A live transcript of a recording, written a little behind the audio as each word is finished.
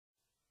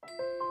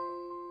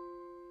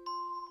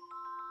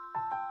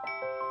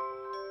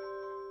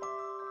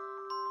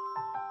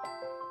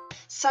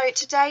So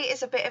today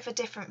is a bit of a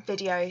different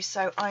video.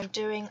 So I'm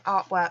doing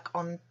artwork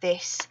on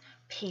this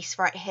piece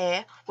right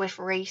here with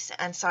Reese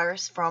and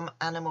Cyrus from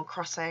Animal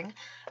Crossing.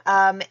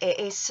 It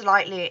is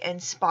slightly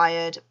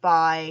inspired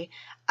by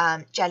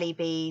Jelly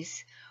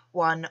Bees,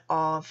 one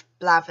of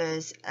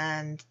Blathers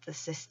and the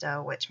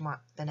sister, which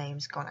the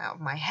name's gone out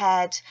of my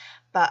head,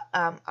 but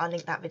I'll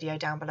link that video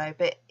down below.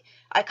 But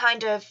I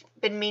kind of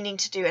been meaning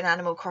to do an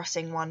Animal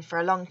Crossing one for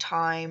a long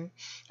time,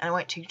 and I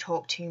won't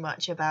talk too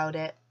much about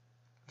it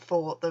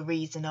for the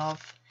reason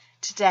of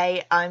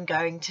today I'm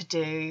going to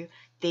do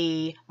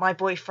my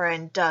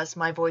boyfriend does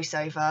my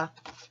voiceover.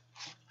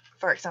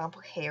 For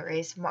example, here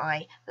is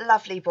my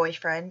lovely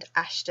boyfriend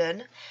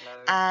Ashton.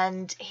 Hello.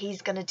 And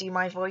he's going to do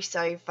my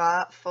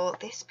voiceover for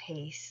this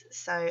piece.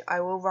 So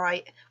I will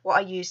write what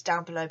I use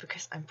down below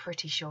because I'm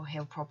pretty sure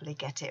he'll probably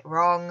get it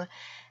wrong.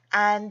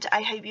 And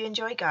I hope you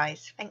enjoy,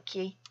 guys. Thank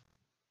you.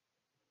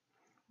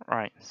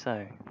 Right,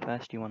 so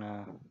first you want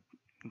to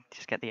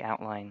just get the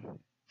outline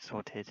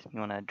sorted.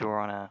 You want to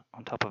draw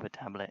on top of a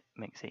tablet.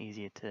 Makes it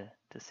easier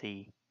to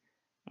see.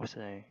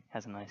 Also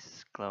has a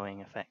nice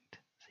glowing effect,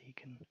 so you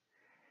can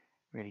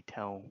really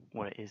tell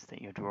what it is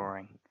that you're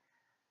drawing.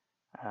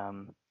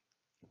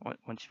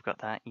 Once you've got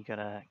that, you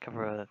gotta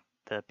cover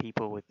the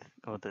people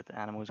or the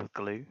animals with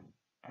glue,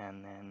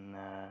 and then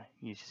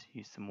use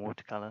some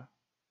watercolor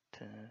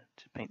to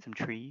paint some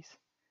trees.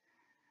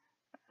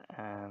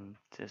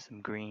 To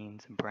some green,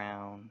 some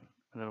brown,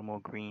 a little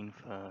more green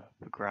for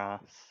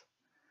grass.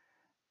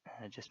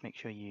 Just make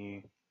sure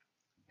you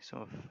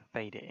sort of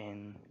fade it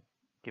in,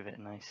 give it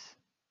a nice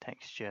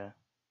texture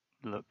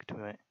look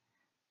to it.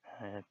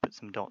 Put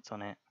some dots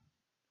on it.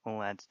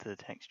 All adds to the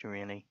texture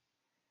really.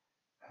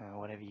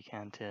 Whatever you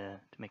can to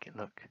make it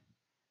look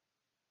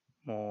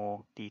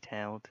more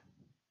detailed.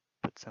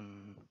 Put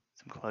some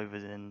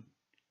clovers in.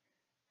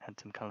 Add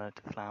some color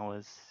to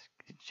flowers,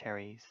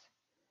 cherries.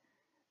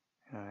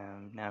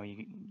 Now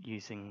you're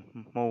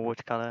using more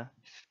watercolor.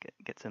 Just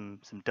get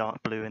some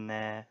dark blue in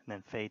there, and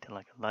then fade to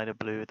like a lighter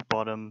blue at the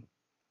bottom.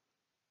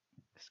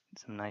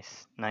 Some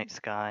nice night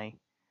sky.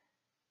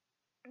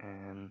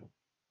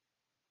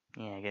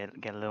 Yeah,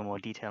 get a little more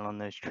detail on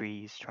those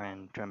trees. Try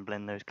and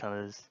blend those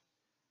colors.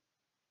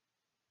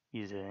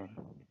 Use a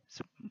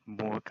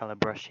watercolor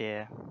brush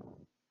here.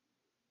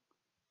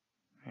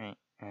 Right.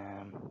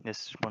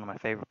 This is one of my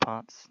favorite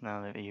parts.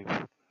 Now that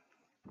you've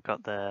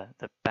got the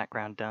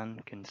background done,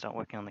 you can start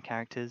working on the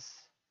characters.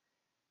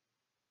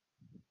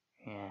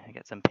 Yeah,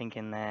 get some pink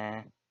in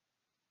there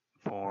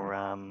for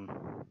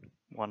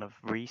one of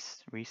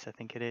Reese, I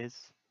think it is.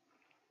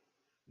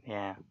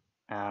 Yeah,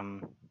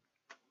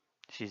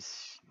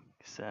 she's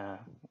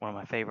one of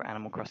my favorite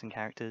Animal Crossing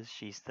characters.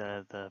 She's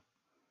the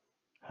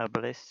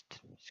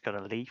herbalist. She's got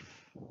a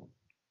leaf.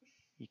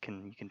 You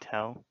can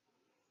tell.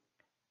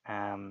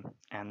 And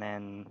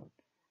then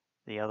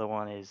the other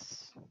one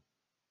is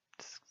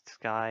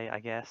Sky, I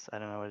guess. I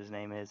don't know what his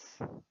name is.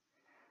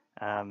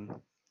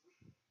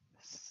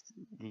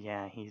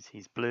 Yeah,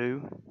 he's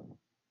blue.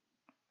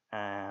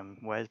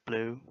 Where's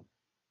blue?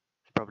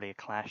 There's probably a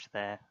clash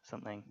there,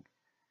 something.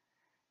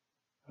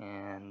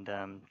 And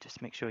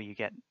just make sure you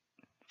get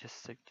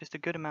just a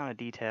good amount of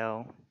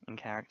detail in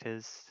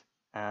characters.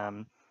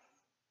 Don't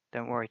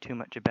worry too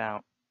much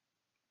about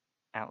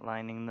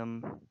outlining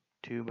them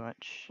too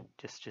much.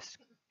 Just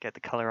get the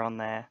color on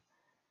there.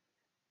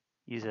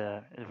 Use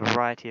a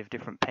variety of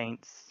different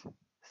paints.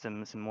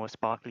 Some more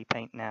sparkly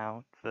paint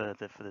now for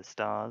the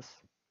stars.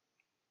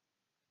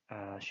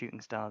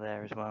 Shooting star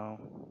there as well.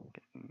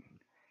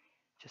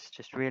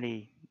 Just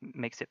really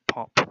makes it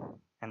pop.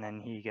 And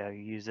then here you go.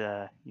 Use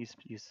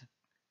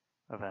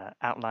of a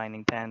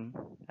outlining pen,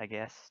 I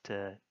guess,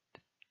 to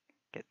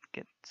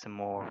get some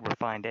more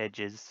refined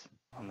edges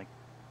on the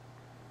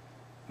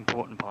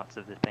important parts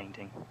of the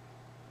painting.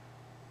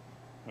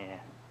 Yeah,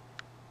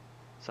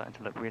 starting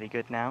to look really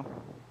good now.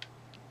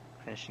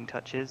 Finishing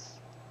touches.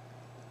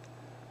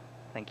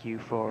 Thank you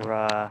for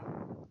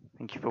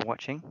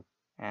watching,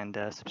 and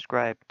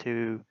subscribe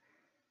to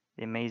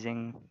the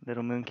amazing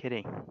Little Moon Kitty.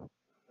 It's not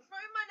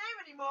in my name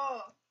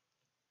anymore.